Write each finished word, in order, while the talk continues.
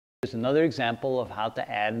Here's another example of how to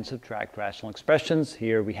add and subtract rational expressions.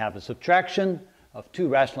 Here we have a subtraction of two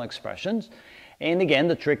rational expressions. And again,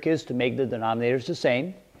 the trick is to make the denominators the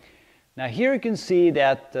same. Now here you can see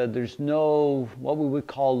that there's no, what we would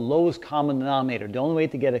call lowest common denominator. The only way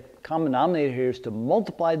to get a common denominator here is to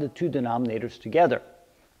multiply the two denominators together,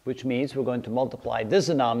 which means we're going to multiply this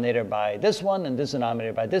denominator by this one and this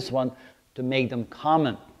denominator by this one to make them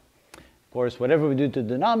common. Of course, whatever we do to the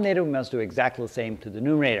denominator, we must do exactly the same to the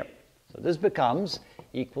numerator. So this becomes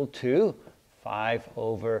equal to 5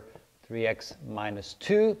 over 3x minus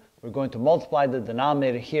 2. We're going to multiply the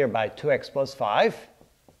denominator here by 2x plus 5.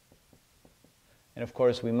 And of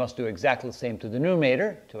course, we must do exactly the same to the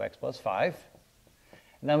numerator, 2x plus 5.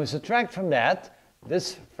 And then we subtract from that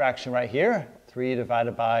this fraction right here, 3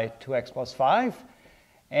 divided by 2x plus 5.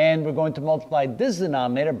 And we're going to multiply this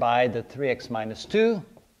denominator by the 3x minus 2.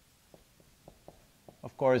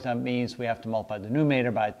 Of course, that means we have to multiply the numerator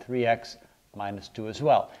by 3x minus 2 as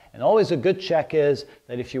well. And always a good check is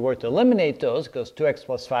that if you were to eliminate those, because 2x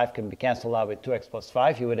plus 5 can be canceled out with 2x plus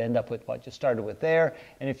 5, you would end up with what you started with there.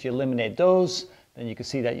 And if you eliminate those, then you can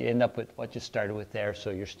see that you end up with what you started with there, so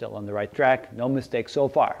you're still on the right track. No mistakes so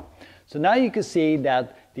far. So now you can see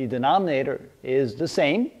that the denominator is the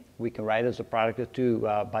same. We can write it as a product of two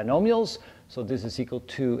binomials. So this is equal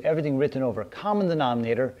to everything written over a common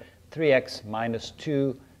denominator, 3x minus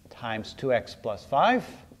 2 times 2x plus 5.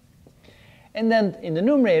 And then in the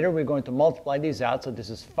numerator, we're going to multiply these out. So this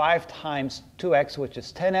is 5 times 2x, which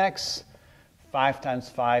is 10x, 5 times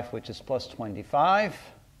 5, which is plus 25.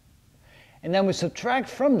 And then we subtract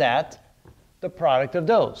from that the product of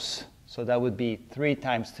those. So that would be 3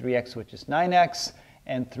 times 3x, which is 9x,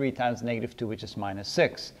 and 3 times negative 2, which is minus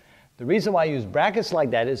 6. The reason why I use brackets like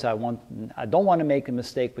that is I don't want to make a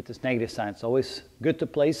mistake with this negative sign. It's always good to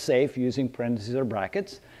play safe using parentheses or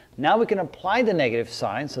brackets. Now we can apply the negative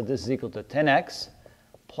sign. So this is equal to 10x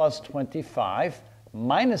plus 25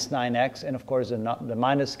 minus 9x. And of course, the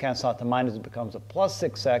minus cancels out the minus. It becomes a plus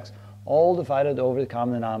 6x, all divided over the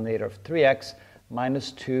common denominator of 3x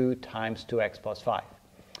minus 2 times 2x plus 5.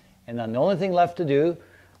 And then the only thing left to do,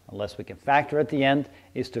 unless we can factor at the end,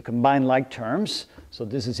 is to combine like terms. So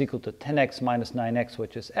this is equal to 10x minus 9x,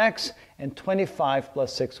 which is x, and 25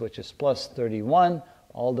 plus 6, which is plus 31,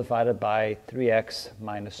 all divided by 3x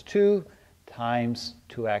minus 2 times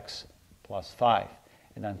 2x plus 5.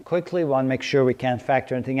 And then quickly, we want to make sure we can't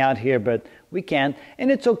factor anything out here, but we can.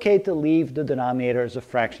 And it's okay to leave the denominator as a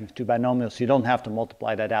fraction of two binomials, so you don't have to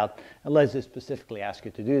multiply that out unless they specifically ask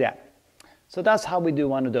you to do that. So that's how we do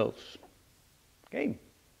one of those. Okay.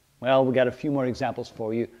 Well, we got a few more examples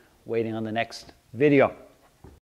for you waiting on the next video.